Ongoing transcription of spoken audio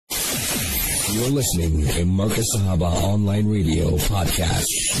You're listening to Marcus Sahaba Online Radio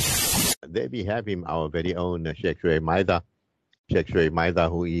Podcast. There we have him, our very own Sheikh Maida. Sheikh Maida,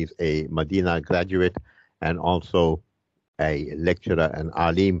 who is a Medina graduate and also a lecturer and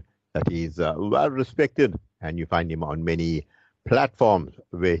alim that is well respected. And you find him on many platforms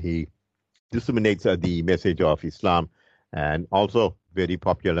where he disseminates the message of Islam, and also very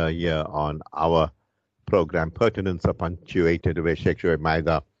popular here on our program Pertinence, Puntuated, where Sheikh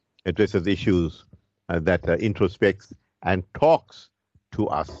Maida addresses issues that introspects and talks to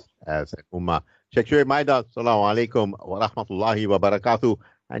us as an ummah. Sheikh Maida, assalamu alaikum wa rahmatullahi wa barakatuh.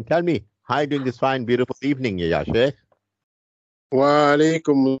 And tell me, how are you doing this fine, beautiful evening, ya Sheikh? Wa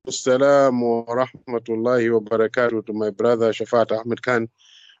alaikum assalam wa rahmatullahi wa barakatuh to my brother Shafat Ahmed Khan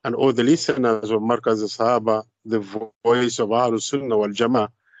and all the listeners of Markaz Sahaba, the voice of Ahlus Sunnah wal Jama'ah.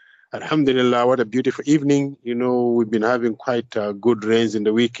 Alhamdulillah, what a beautiful evening. You know, we've been having quite good rains in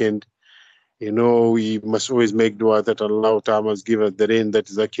the weekend. You know, we must always make dua that Allah Ta'ala must give us the rain that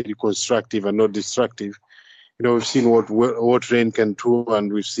is actually constructive and not destructive. You know, we've seen what rain can do,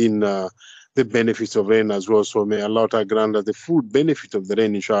 and we've seen the benefits of rain as well. So may Allah Ta'ala grant us the full benefit of the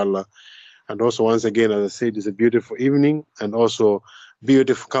rain, inshallah. And also, once again, as I said, it's a beautiful evening and also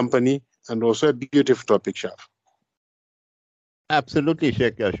beautiful company and also a beautiful topic, Shaf. Absolutely,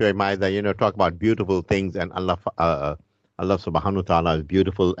 Sheikh Maida. You know, talk about beautiful things, and Allah subhanahu wa ta'ala is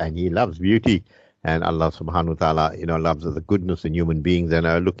beautiful and He loves beauty. And Allah subhanahu wa ta'ala, you know, loves the goodness in human beings.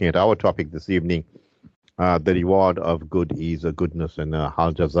 And looking at our topic this evening, the reward of good is a goodness, and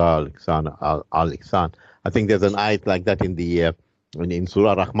Hal Jaza al Ihsan. I think there's an ayat like that in the in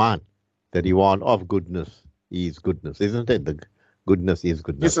Surah Rahman. The reward of goodness is goodness, isn't it? The goodness is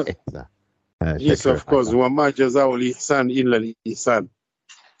goodness. Yes, yes, of course. وَمَا جَزَاءُ الْإِحْسَانِ إِلَّا الْإِحْسَانِ.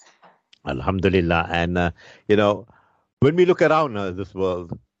 Alhamdulillah. And, you know, when we look around this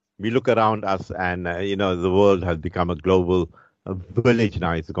world, we look around us and, you know, the world has become a global village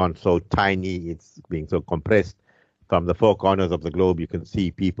now. It's gone so tiny. It's being so compressed. From the four corners of the globe, you can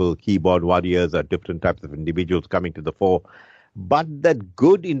see people, keyboard warriors, or different types of individuals coming to the fore. But that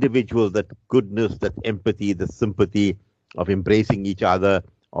good individuals, that goodness, that empathy, the sympathy of embracing each other,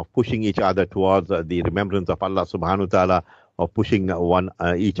 of pushing each other towards the remembrance of Allah subhanahu wa ta'ala, of pushing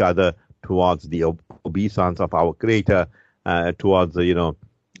each other towards the obeisance of our Creator, towards, you know,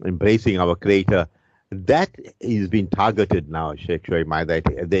 embracing our Creator. That is being targeted now, Sheikh Maida.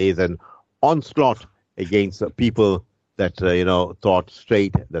 There is an onslaught against people that, you know, thought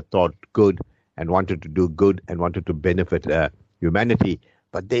straight, that thought good, and wanted to do good, and wanted to benefit humanity.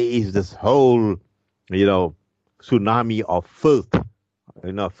 But there is this whole, you know, tsunami of filth,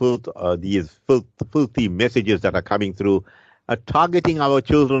 you know, these filthy messages that are coming through, targeting our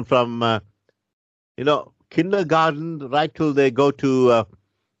children from, you know, kindergarten right till they go to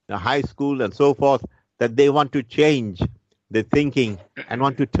high school and so forth, that they want to change their thinking and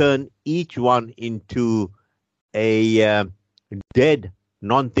want to turn each one into a dead,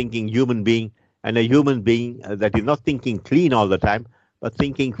 non-thinking human being, and a human being that is not thinking clean all the time, but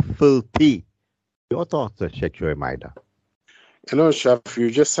thinking filthy. Your thoughts, Sheikh Maida? You know, Shaf, you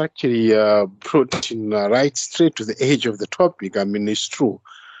just actually brought in right straight to the edge of the topic. I mean, it's true.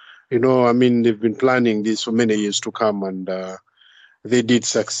 You know, I mean, they've been planning this for many years to come, and they did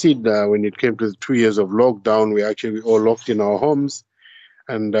succeed when it came to the 2 years of lockdown. We actually all locked in our homes.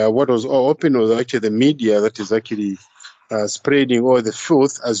 And what was all open was actually the media that is actually spreading all the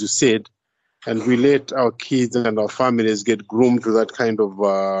filth, as you said. And we let our kids and our families get groomed to that kind of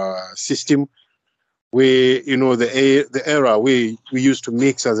system, where, you know, the era where we used to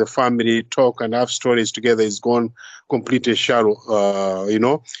mix as a family, talk and have stories together is gone completely shallow. You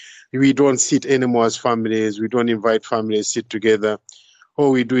know, we don't sit anymore as families. We don't invite families sit together.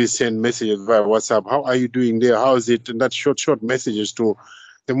 All we do is send messages via WhatsApp. How are you doing there? How is it? And that's short messages to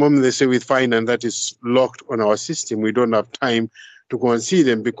the moment they say we find, and that is locked on our system. We don't have time to go and see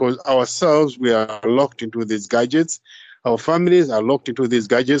them because ourselves, we are locked into these gadgets. Our families are locked into these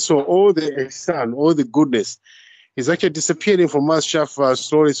gadgets. So all the ihsan, all the goodness is actually disappearing from us, Shaf.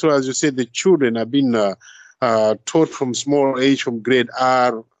 Slowly. So as you said, the children have been taught from small age, from grade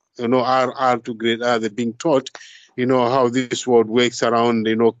R, you know, R to grade R, they're being taught, you know, how this world works around,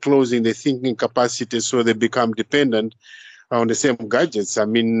 you know, closing the thinking capacity so they become dependent on the same gadgets. I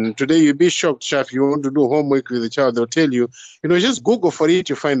mean, today you'd be shocked, Shaf. You want to do homework with the child, they'll tell you, you know, just Google for it,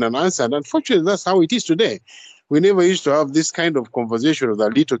 you find an answer. And unfortunately, that's how it is today. We never used to have this kind of conversation with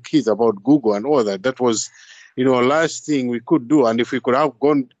our little kids about Google and all that. That was, you know, last thing we could do. And if we could have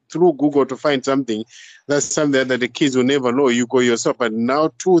gone through Google to find something, that's something that the kids will never know. You go yourself. But now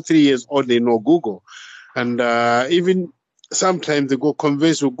 2-3 years old, they know Google. And even sometimes they go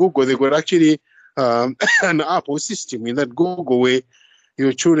converse with Google. They got actually an app or system in that Google way.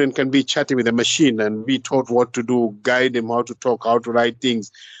 Your children can be chatting with a machine and be taught what to do, guide them how to talk, how to write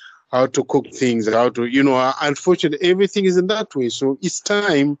things, how to cook things, how to, unfortunately, everything is in that way. So it's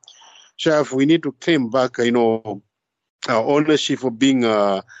time, Shaf, we need to claim back, our ownership of being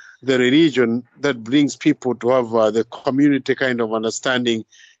the religion that brings people to have the community kind of understanding,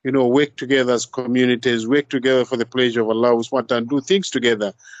 work together as communities, work together for the pleasure of Allah, and do things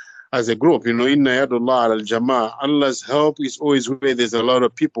together as a group. Inna yadullah al-Jama'ah, Allah's help is always where there's a lot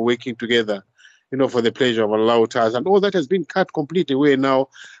of people working together, for the pleasure of Allah Ta'ala. And all that has been cut completely away now.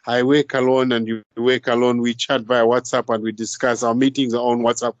 I work alone and you work alone. We chat via WhatsApp and we discuss. Our meetings are on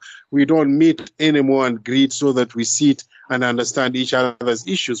WhatsApp. We don't meet anymore and greet so that we sit and understand each other's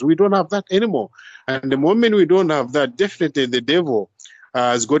issues. We don't have that anymore. And the moment we don't have that, definitely the devil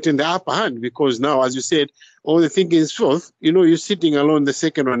has gotten the upper hand, because now, as you said, all the thinking is forth. You're sitting alone. The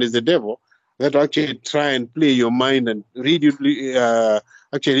second one is the devil that actually try and play your mind and lead you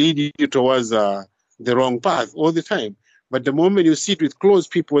towards the wrong path all the time. But the moment you sit with close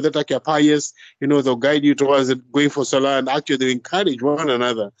people that are pious, they'll guide you towards going for salah, and actually they encourage one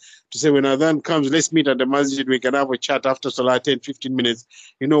another to say, when Adhan comes, let's meet at the masjid, we can have a chat after salah, 10, 15 minutes.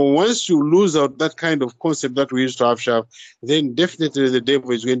 Once you lose out that kind of concept that we used to have, Shaf, then definitely the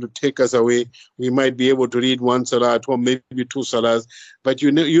devil is going to take us away. We might be able to read one salah at home, maybe two salahs, but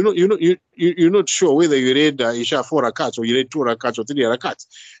you're not sure whether you read Isha 4 rakats or you read 2 rakats or 3 rakats.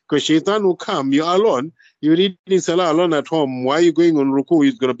 Because shaitan will come, you're alone, you're reading salah alone at home. Why are you going on ruku?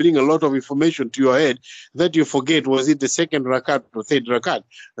 It's going to bring a lot of information to your head that you forget, was it the second rakat or third rakat?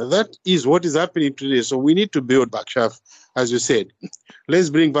 That is what is happening today. So we need to build back, Shaf, as you said. Let's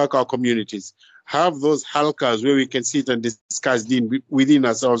bring back our communities. Have those halkas where we can sit and discuss deen within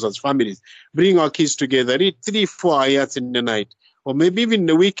ourselves as families. Bring our kids together, read 3-4 ayats in the night, or maybe even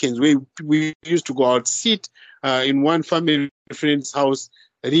the weekends where we used to go out, sit in one family friend's house,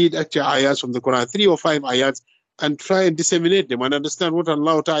 read actual ayats from the Quran, 3 or 5 ayats, and try and disseminate them and understand what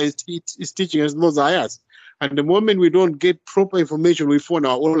Allah Ta'ala is teaching us those ayats. And the moment we don't get proper information, we phone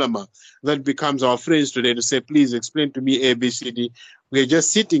our ulama. That becomes our friends today to say, please explain to me A, B, C, D. We're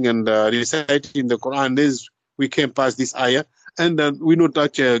just sitting and reciting the Quran. We came past this ayah, and we're not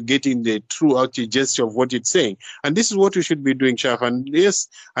actually getting the true gesture of what it's saying. And this is what we should be doing, Shaf. And yes,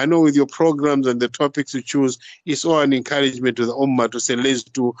 I know with your programs and the topics you choose, it's all an encouragement to the Ummah to say, let's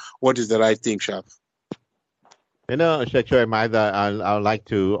do what is the right thing, Shaf. Sheikh Maida, I would like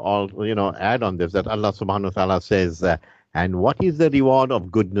to add on this that Allah subhanahu wa ta'ala says, and what is the reward of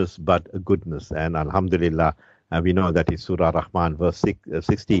goodness but goodness? And alhamdulillah, we know that is Surah Rahman, verse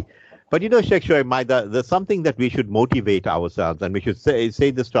 60. But Sheikh Maida, there's something that we should motivate ourselves, and we should say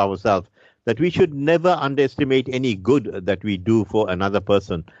this to ourselves, that we should never underestimate any good that we do for another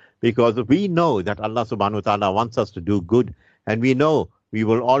person, because we know that Allah subhanahu wa ta'ala wants us to do good, and we know we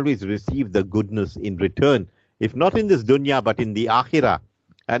will always receive the goodness in return, if not in this dunya, but in the akhirah.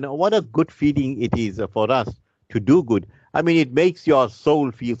 And what a good feeling it is for us to do good. I mean, it makes your soul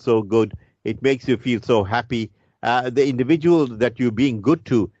feel so good. It makes you feel so happy. The individual that you're being good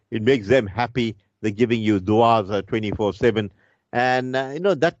to, it makes them happy. They're giving you du'as 24/7. And,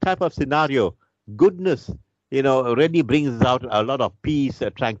 that type of scenario, goodness, really brings out a lot of peace,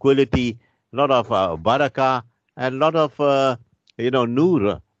 tranquility, a lot of barakah, and a lot of,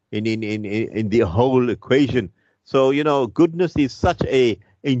 nur in the whole equation. So, goodness is such a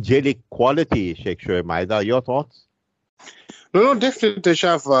angelic quality, Sheikh Maida. Your thoughts? No, definitely,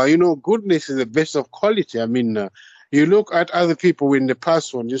 Shaf. Goodness is the best of quality. I mean, you look at other people in the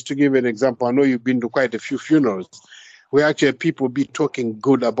past one, just to give you an example, I know you've been to quite a few funerals where actually people be talking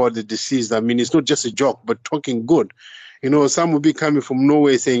good about the deceased. I mean, it's not just a joke, but talking good. Some will be coming from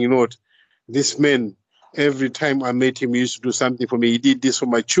nowhere saying, what, this man, every time I met him, he used to do something for me. He did this for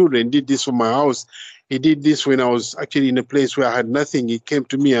my children, he did this for my house. He did this when I was actually in a place where I had nothing. He came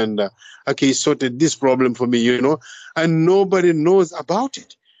to me and he sorted this problem for me, and nobody knows about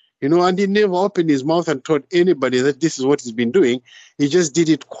it. And he never opened his mouth and told anybody that this is what he's been doing. He just did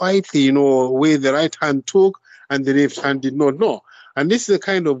it quietly, where the right hand took and the left hand did not know. And this is the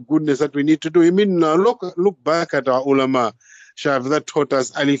kind of goodness that we need to do. I mean, look back at our ulama, Shaf, that taught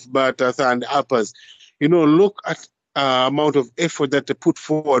us alif, ba, ta, tha, and uppers. Look at amount of effort that they put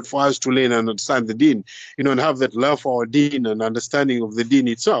forward for us to learn and understand the deen, and have that love for our deen and understanding of the deen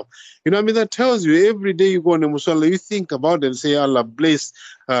itself. That tells you every day you go on the musalla, you think about it and say, Allah bless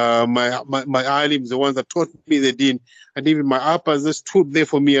my alims, the ones that taught me the deen, and even my appas that stood there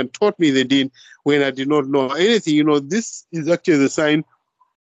for me and taught me the deen when I did not know anything. This is actually the sign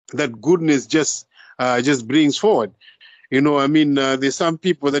that goodness just brings forward. There's some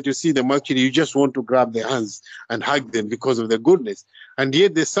people that you see them actually, you just want to grab their hands and hug them because of their goodness. And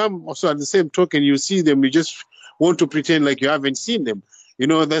yet there's some also at the same token, you see them, you just want to pretend like you haven't seen them.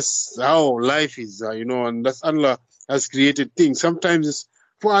 That's how life is, and that's Allah has created things. Sometimes it's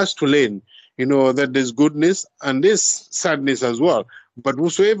for us to learn, that there's goodness and there's sadness as well. But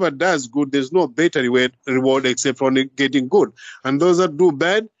whosoever does good, there's no better reward except for getting good. And those that do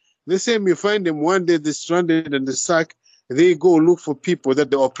bad, the same, you find them one day they're stranded and they're stuck. They go look for people that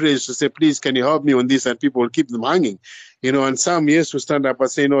they oppress to say, please, can you help me on this? And people will keep them hanging. And some yes will stand up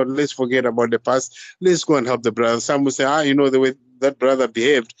and say, no, let's forget about the past. Let's go and help the brother. Some will say, the way that brother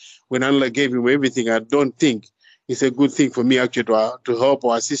behaved when Allah gave him everything, I don't think it's a good thing for me actually to help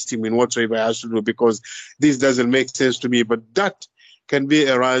or assist him in whatsoever I have to do, because this doesn't make sense to me. But that can be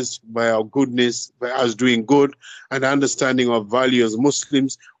aroused by our goodness, by us doing good and understanding of value as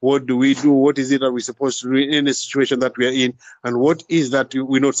Muslims. What do we do? What is it that we're supposed to do in a situation that we are in? And what is that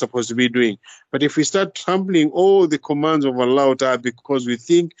we're not supposed to be doing? But if we start trampling all the commands of Allah Ta'ala because we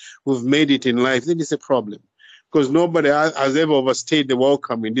think we've made it in life, then it's a problem. Because nobody has ever overstayed the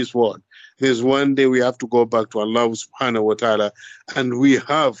welcome in this world. There's one day we have to go back to Allah Subhanahu wa Ta'ala, and we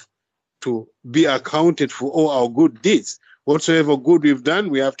have to be accounted for all our good deeds. Whatsoever good we've done,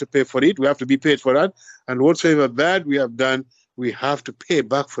 we have to pay for it. We have to be paid for that. And whatsoever bad we have done, we have to pay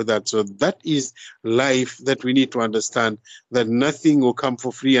back for that. So that is life that we need to understand, that nothing will come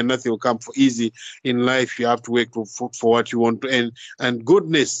for free and nothing will come for easy. In life, you have to work for what you want to earn. And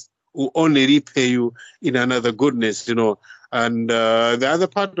goodness will only repay you in another goodness, And the other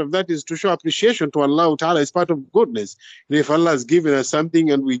part of that is to show appreciation to Allah Ta'ala is part of goodness. If Allah has given us something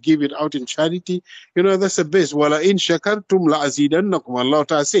and we give it out in charity, that's the best. Wala in shakartum la azidannakum. Allah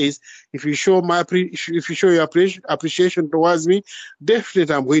Ta'ala says, if you show your appreciation towards me,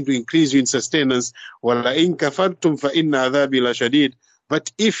 definitely I'm going to increase you in sustenance. Wala in kafartum fa inna adhabi la shadid.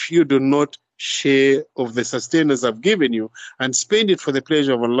 But if you do not share of the sustenance I've given you and spend it for the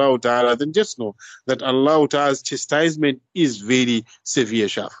pleasure of Allah Ta'ala, then just know that Allah Ta'ala's chastisement is very severe,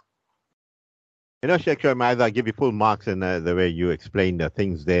 Shaf. Sheikh Maida, I give you full marks in the way you explained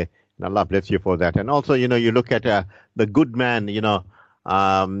things there. And Allah bless you for that. And also, you look at the good man,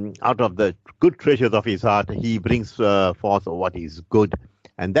 out of the good treasures of his heart, he brings forth what is good.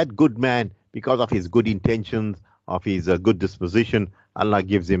 And that good man, because of his good intentions, of his good disposition, Allah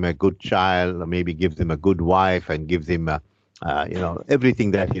gives him a good child, or maybe gives him a good wife, and gives him,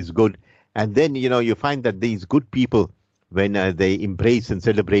 everything that is good. And then, you find that these good people, when they embrace and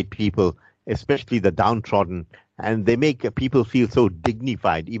celebrate people, especially the downtrodden, and they make people feel so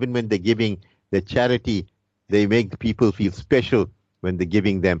dignified. Even when they're giving the charity, they make people feel special when they're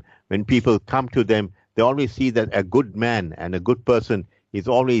giving them. When people come to them, they always see that a good man and a good person is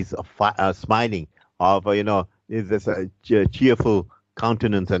always smiling, of, there's a cheerful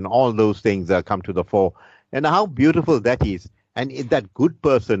countenance, and all those things come to the fore. And how beautiful that is. And that good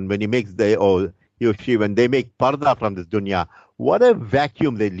person, when he makes he or she, when they make parda from this dunya, what a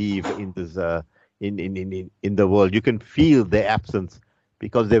vacuum they leave in this in the world. You can feel their absence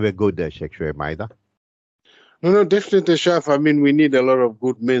because they were good, Sheikh Maida. No, definitely, Shaf. We need a lot of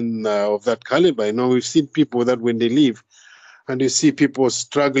good men of that caliber. We've seen people that when they leave, and you see people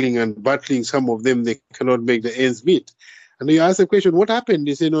struggling and battling, some of them, they cannot make the ends meet. And you ask the question, what happened?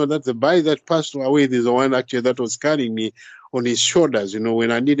 They say, no, that's the boy that passed away. There's the one actually that was carrying me on his shoulders.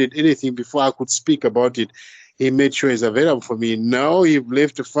 When I needed anything before I could speak about it, he made sure he's available for me. Now he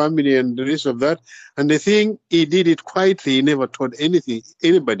left the family and the rest of that. And the thing, he did it quietly. He never told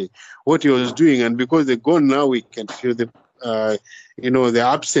anybody what he was doing. And because they're gone now, we can feel the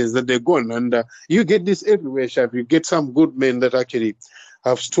absence that they're gone. And you get this everywhere, Shaf. You get some good men that actually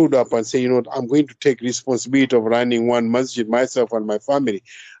have stood up and say, I'm going to take responsibility of running one masjid myself and my family.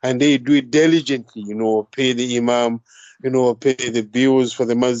 And they do it diligently, pay the imam, pay the bills for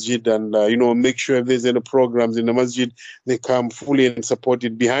the masjid, and, make sure if there's any programs in the masjid, they come fully and support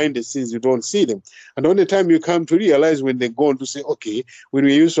it. Behind the scenes, you don't see them. And the only time you come to realize when they're gone to say, okay, when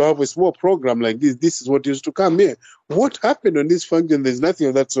we used to have a small program like this is what used to come here. What happened on this function? There's nothing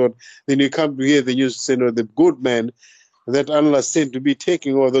of that sort. Then you come to hear they used to say, no, the good man that Allah sent to be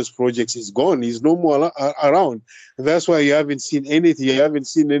taking all those projects is gone. He's no more around. And that's why you haven't seen anything. You haven't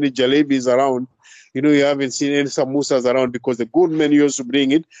seen any jalebis around. You haven't seen any samosas around, because the good men used to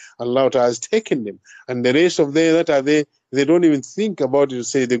bring it, Allah has taken them. And the rest of them that are there, they don't even think about it to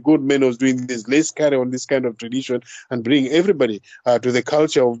say the good man was doing this. Let's carry on this kind of tradition and bring everybody to the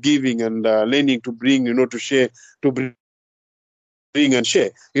culture of giving and learning to bring, to share, to bring and share.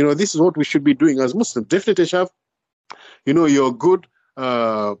 This is what we should be doing as Muslims. Definitely, Shaf. Your good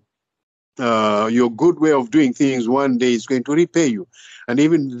your good way of doing things one day is going to repay you. And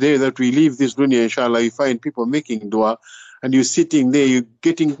even the day that we leave this dunya, inshallah, you find people making dua, and you're sitting there, you're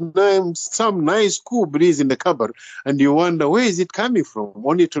getting some nice cool breeze in the cupboard, and you wonder, where is it coming from?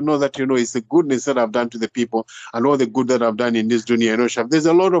 Only to know that, it's the goodness that I've done to the people and all the good that I've done in this dunya. Shaf, there's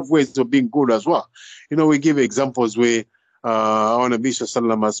a lot of ways of being good as well. We give examples where our Nabi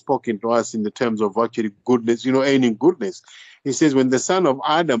Sallallahu has spoken to us in the terms of actually goodness, earning goodness. He says, when the son of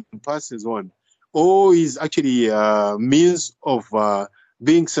Adam passes on, all is actually means of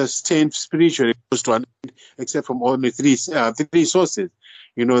being sustained spiritually, except from only three sources.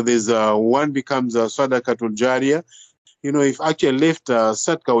 There's one becomes a sadaqatul jariyah. If actually left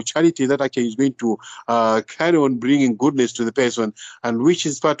sadaqah or charity, that actually is going to carry on bringing goodness to the person, and which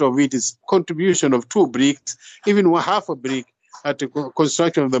is part of it is contribution of 2 bricks, even half a brick at the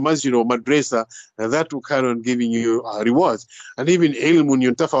construction of the masjid or madrasa, that will carry on giving you rewards. And even ilmun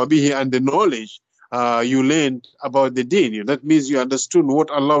yuntafa bihi, and the knowledge you learned about the deen. That means you understood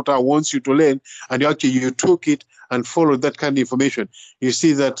what Allah Ta'ala wants you to learn, and you took it and followed that kind of information. You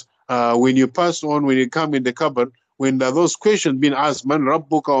see that when you pass on, when you come in the cupboard, when those questions being asked, man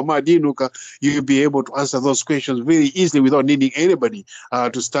rabbuka wa ma dinuka, you'll be able to answer those questions very easily without needing anybody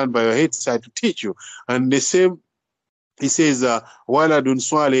to stand by your headside to teach you. And the same, he says, waladun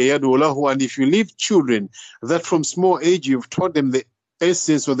swali yadu lahu, and if you leave children that from small age you've taught them the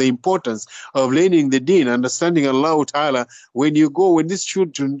essence or the importance of learning the deen, understanding Allah Ta'ala, when these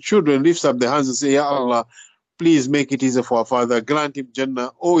children lifts up their hands and say, Ya Allah, please make it easy for our father, grant him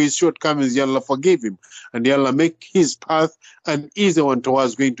Jannah, all his shortcomings, Ya Allah, forgive him, and Ya Allah, make his path an easy one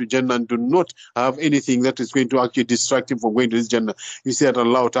towards going to Jannah, and do not have anything that is going to actually distract him from going to this Jannah. You see that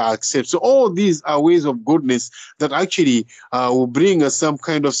Allah Ta'ala accepts. So all these are ways of goodness that actually will bring us some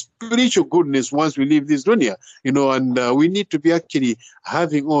kind of spiritual goodness once we leave this dunya, and we need to be actually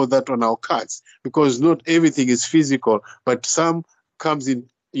having all that on our cards, because not everything is physical, but some comes in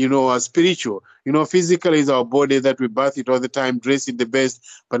spiritual. Physical is our body that we bath it all the time, dress it the best.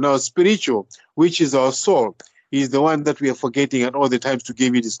 But now spiritual, which is our soul, is the one that we are forgetting at all the times to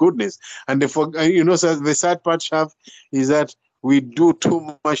give it its goodness. And so the sad part, Shaf, is that we do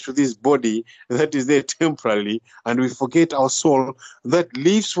too much to this body that is there temporarily, and we forget our soul that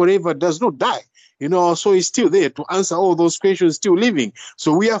lives forever, does not die. Our soul is still there to answer all those questions, still living.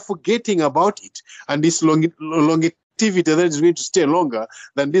 So we are forgetting about it. And this longevity that is going to stay longer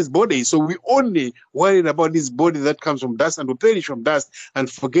than this body. So we only worried about this body that comes from dust and will perish from dust,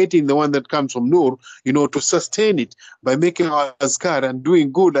 and forgetting the one that comes from nur, to sustain it by making our azkar and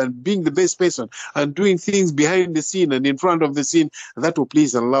doing good and being the best person and doing things behind the scene and in front of the scene that will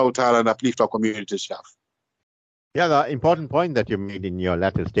please Allah Ta'ala and uplift our community, Shaf. Yeah, the important point that you made in your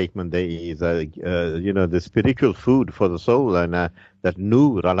latter statement there is, the spiritual food for the soul, and that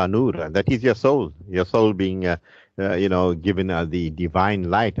nur ala nur, and that is your soul being, given the divine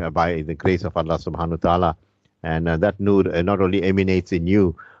light by the grace of Allah subhanahu wa ta'ala. And that nur not only emanates in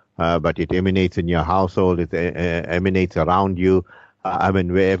you, but it emanates in your household, it emanates around you.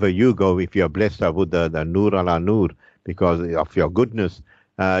 Wherever you go, if you're blessed with the nur ala nur, because of your goodness,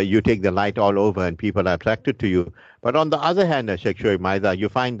 you take the light all over and people are attracted to you. But on the other hand, Sheikh Shoaib Maida, you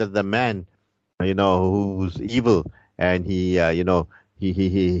find that the man, who's evil, and he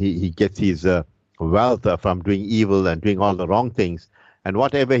gets his wealth from doing evil and doing all the wrong things. And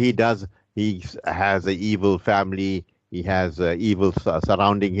whatever he does, he has an evil family, he has evil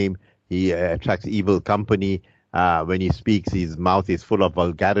surrounding him, he attracts evil company. When he speaks, his mouth is full of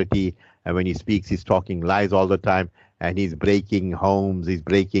vulgarity, and when he speaks, he's talking lies all the time, and he's breaking homes, he's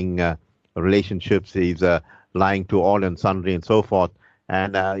breaking relationships, he's lying to all and sundry and so forth.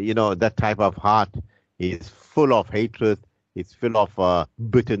 And, that type of heart is full of hatred, it's full of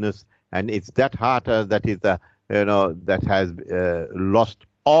bitterness, and it's that heart that is, that has lost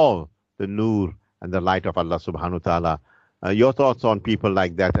all the nur and the light of Allah subhanahu wa ta'ala. Your thoughts on people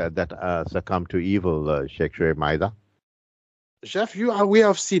like that that succumb to evil, Sheikh Shoaib Maida? Chef, we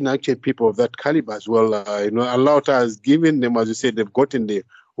have seen actually people of that caliber as well. Allah has given them, as you said, they've gotten the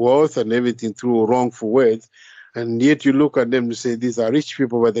wealth and everything through wrongful words. And yet you look at them and say, these are rich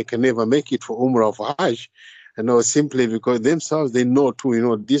people, but they can never make it for Umrah or for Hajj. Simply because themselves, they know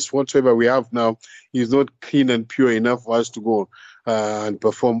too, this whatsoever we have now is not clean and pure enough for us to go and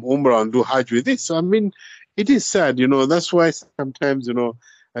perform Umrah and do Hajj with it. So, it is sad, that's why sometimes,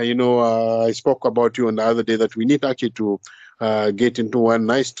 I spoke about you on the other day that we need actually to get into one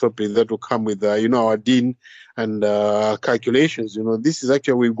nice topic that will come with, our deen and calculations. This is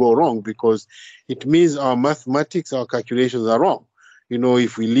actually where we go wrong, because it means our mathematics, our calculations are wrong.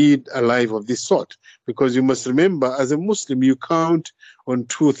 if we lead a life of this sort. Because you must remember, as a Muslim, you count on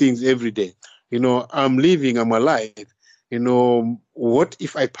two things every day. I'm living, I'm alive. What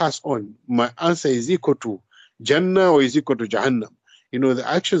if I pass on? My answer is equal to Jannah or is equal to Jahannam. The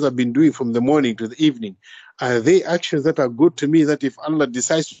actions I've been doing from the morning to the evening, are they actions that are good to me, that if Allah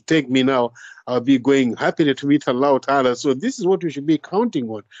decides to take me now, I'll be going happily to meet Allah Ta'ala? So this is what we should be counting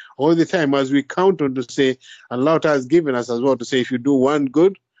on all the time, as we count on to say, Allah Ta'ala has given us as well to say, if you do one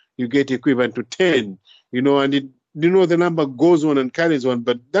good, you get equivalent to 10, and the number goes on and carries on,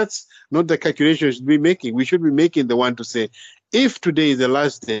 but that's not the calculation we should be making. We should be making the one to say, if today is the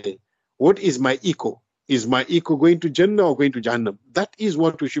last day, what is my equal? Is my equal going to Jannah or going to Jahannam? That is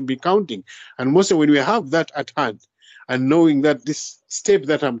what we should be counting. And mostly when we have that at hand, and knowing that this step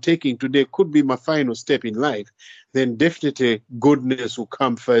that I'm taking today could be my final step in life, then definitely goodness will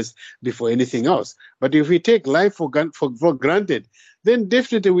come first before anything else. But if we take life for granted, then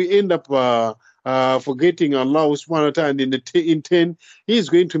definitely we end up forgetting Allah subhanahu wa ta'ala, and in 10, He's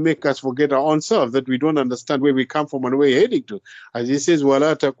going to make us forget our own self, that we don't understand where we come from and where we're heading to. As He says,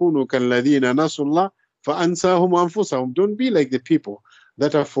 وَلَا تَكُونُوا كَالَّذِينَ نَسُوا اللَّهَ فَأَنْسَاهُمْ أَنفُسَهُم. Don't be like the people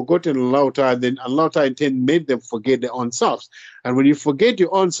that have forgotten Allah Ta'ala, then Allah Ta'ala in turn made them forget their own selves. And when you forget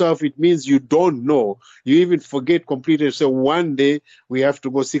your own self, it means you don't know. You even forget completely. So one day we have to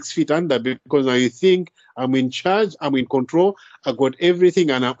go 6 feet under, because now you think, I'm in charge, I'm in control, I got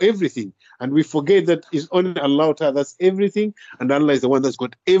everything and I'm everything. And we forget that it's only Allah Ta'ala that's everything, and Allah is the one that's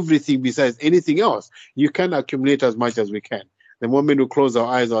got everything besides anything else. You can accumulate as much as we can. The moment we close our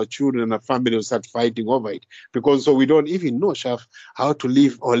eyes, our children and our family will start fighting over it. Because so we don't even know, Shaf, how to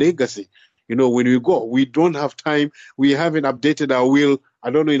leave our legacy. When we go, we don't have time. We haven't updated our will. I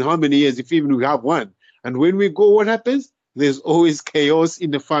don't know in how many years, if even we have one. And when we go, what happens? There's always chaos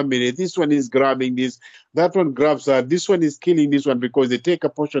in the family. This one is grabbing this. That one grabs that. This one is killing this one because they take a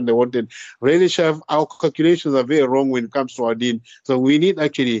portion they wanted. Really, Shaf, our calculations are very wrong when it comes to our deen. So we need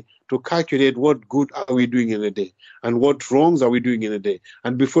actually to calculate what good are we doing in a day and what wrongs are we doing in a day.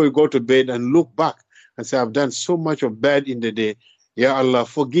 And before you go to bed and look back and say, I've done so much of bad in the day. Ya Allah,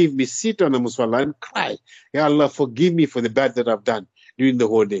 forgive me. Sit on a musalla and cry. Ya Allah, forgive me for the bad that I've done during the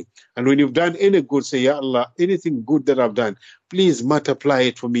whole day. And when you've done any good, say, Ya Allah, anything good that I've done, please multiply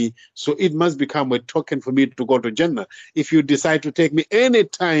it for me. So it must become a token for me to go to Jannah. If you decide to take me any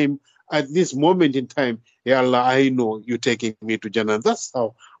time at this moment in time, Ya Allah, I know you're taking me to Jannah. That's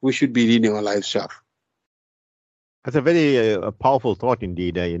how we should be leading our lives, Shaf. That's a very powerful thought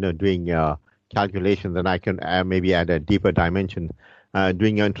indeed, doing calculations, and I can maybe add a deeper dimension,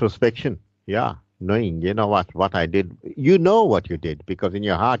 doing your introspection. Yeah, knowing, what I did. You know what you did, because in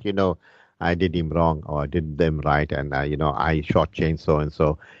your heart, I did him wrong or I did them right, and, I shortchanged so and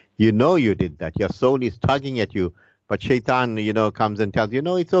so. You did that. Your soul is tugging at you, but shaitan, comes and tells you,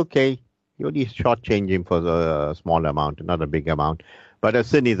 no, it's okay. You only shortchange him for a small amount, not a big amount. But a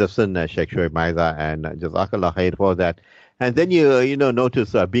sin is a sin, Sheikh Maida, and Jazakallah khair for that. And then you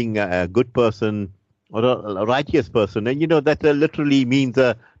notice being a good person or a righteous person, and that literally means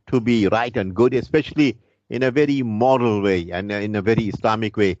to be right and good, especially in a very moral way and in a very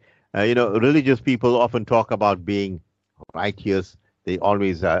Islamic way. Religious people often talk about being righteous. They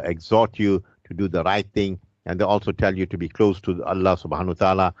always exhort you to do the right thing, and they also tell you to be close to Allah subhanahu wa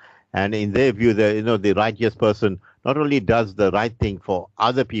ta'ala. And in their view, the righteous person not only does the right thing for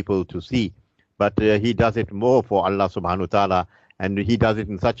other people to see, but he does it more for Allah subhanahu wa ta'ala, and he does it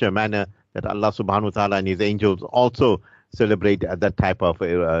in such a manner that Allah subhanahu wa ta'ala and his angels also celebrate that type of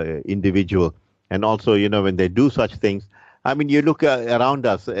individual. And also, when they do such things, I mean, you look around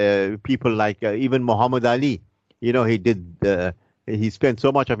us, people like even Muhammad Ali, he spent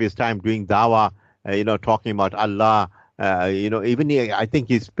so much of his time doing dawah, talking about Allah. I think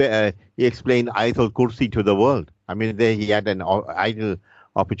he explained Ayatul Kursi to the world. I mean, there he had an ideal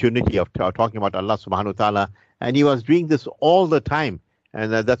opportunity of talking about Allah subhanahu wa ta'ala, and he was doing this all the time.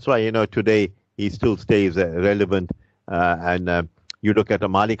 And that's why, today he still stays relevant. And you look at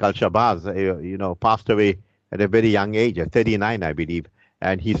Malik al-Shabazz, passed away at a very young age, at 39, I believe.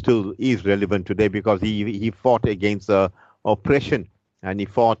 And he still is relevant today because he fought against oppression, and he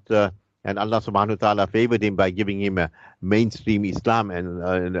fought and Allah subhanahu wa ta'ala favored him by giving him a mainstream Islam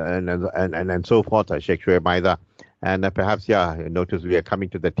and so forth, Sheikh Maida. And perhaps, notice we are coming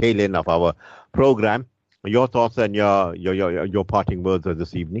to the tail end of our program. Your thoughts and your parting words of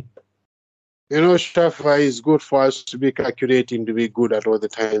this evening? Shafa, it's good for us to be calculating, to be good at all the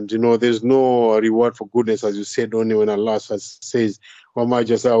times. There's no reward for goodness, as you said, only when Allah says, وَمَا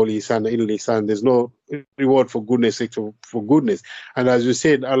جَزَاءُ الْإِحْسَانِ إِلَّا الْإِحْسَانُ. There's no reward for goodness except for goodness. And as you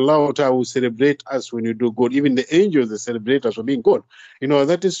said, Allah Ta'ala will celebrate us when you do good. Even the angels, they celebrate us for being good.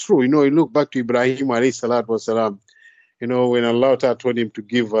 That is true. You look back to Ibrahim alayhi salatu wasalam. When Allah Ta'ala told him to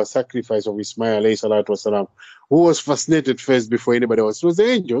give a sacrifice of Ismail alayhi salatu wasalam, who was fascinated first before anybody else? It was the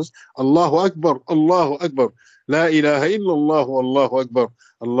angels. Allahu Akbar, Allahu Akbar. La ilaha illallah, Allahu Akbar,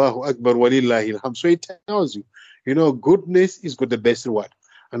 Allahu Akbar, walillahi alhamd. So it tells you, goodness is got the best reward.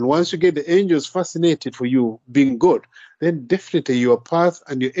 And once you get the angels fascinated for you being good, then definitely your path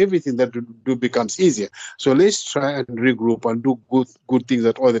and your everything that you do becomes easier. So let's try and regroup and do good things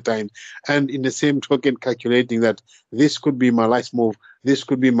at all the time. And in the same token, calculating that this could be my last move, this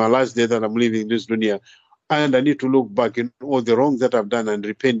could be my last day that I'm leaving this dunya. And I need to look back in all the wrongs that I've done and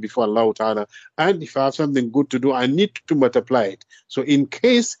repent before Allah Ta'ala. And if I have something good to do, I need to multiply it. So in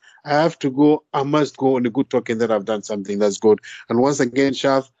case I have to go, I must go on a good token that I've done something that's good. And once again,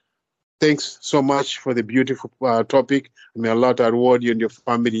 Shaf, thanks so much for the beautiful topic. May Allah Ta'ala reward you and your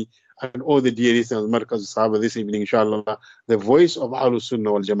family and all the dear listeners of Markaz Sahaba this evening, inshallah. The voice of Ahlus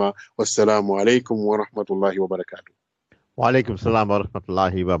Sunnah wal Jama'ah. Wassalamu alaikum wa rahmatullahi wa barakatuh. Wa alaikum salam wa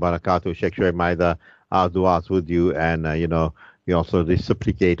rahmatullahi wa barakatuh. Sheikh Maida, our du'as with you, and we also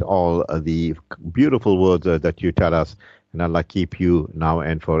reciprocate all the beautiful words that you tell us, and Allah keep you now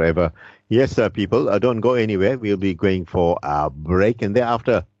and forever. Yes, people, don't go anywhere. We'll be going for a break, and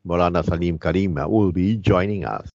thereafter Maulana Salim Karim will be joining us.